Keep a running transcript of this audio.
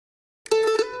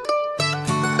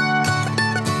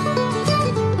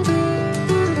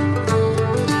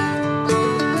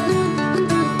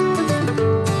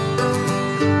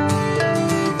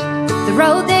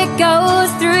road that goes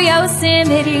through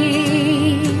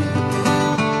Yosemite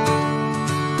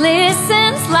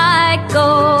glistens like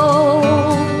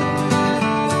gold.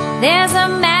 There's a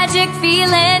magic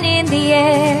feeling in the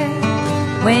air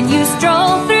when you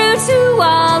stroll through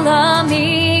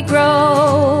Tuolumne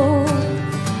Grove.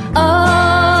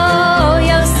 Oh,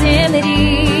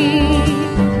 Yosemite.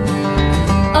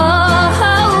 Oh,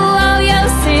 oh, oh,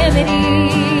 Yosemite.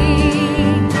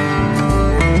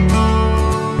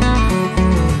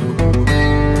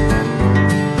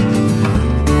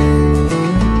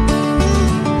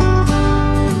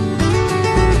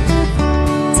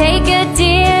 Take a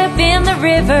dip in the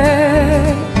river,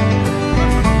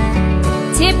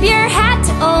 tip your hat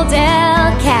to old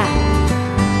El Cap,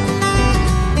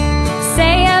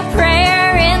 say a prayer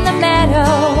in the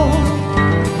meadow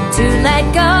to let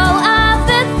go of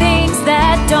the things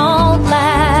that don't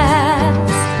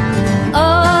last.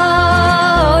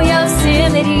 Oh,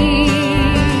 Yosemite,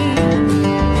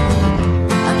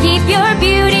 I'll keep your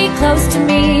beauty close to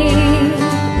me.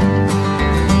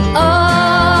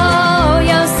 Oh,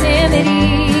 Yosemite,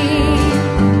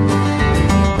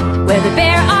 where the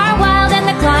bear are wild and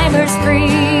the climbers free.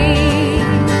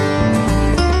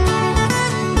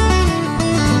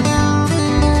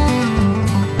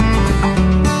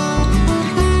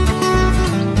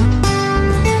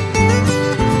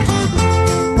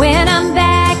 When I'm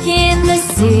back in the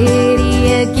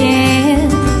city again,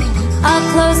 I'll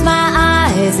close my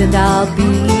eyes and I'll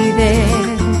be there.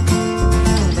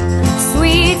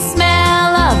 Sweet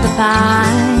smell of the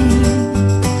pine,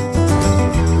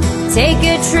 take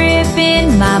a trip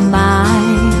in my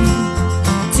mind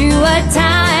to a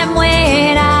time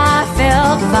when I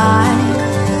felt fine,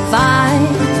 fine,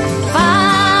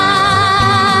 fine,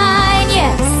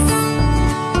 yes.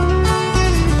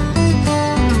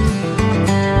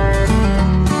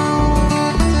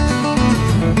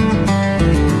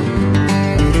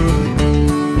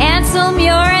 Ansel,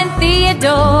 Muir, and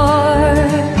Theodore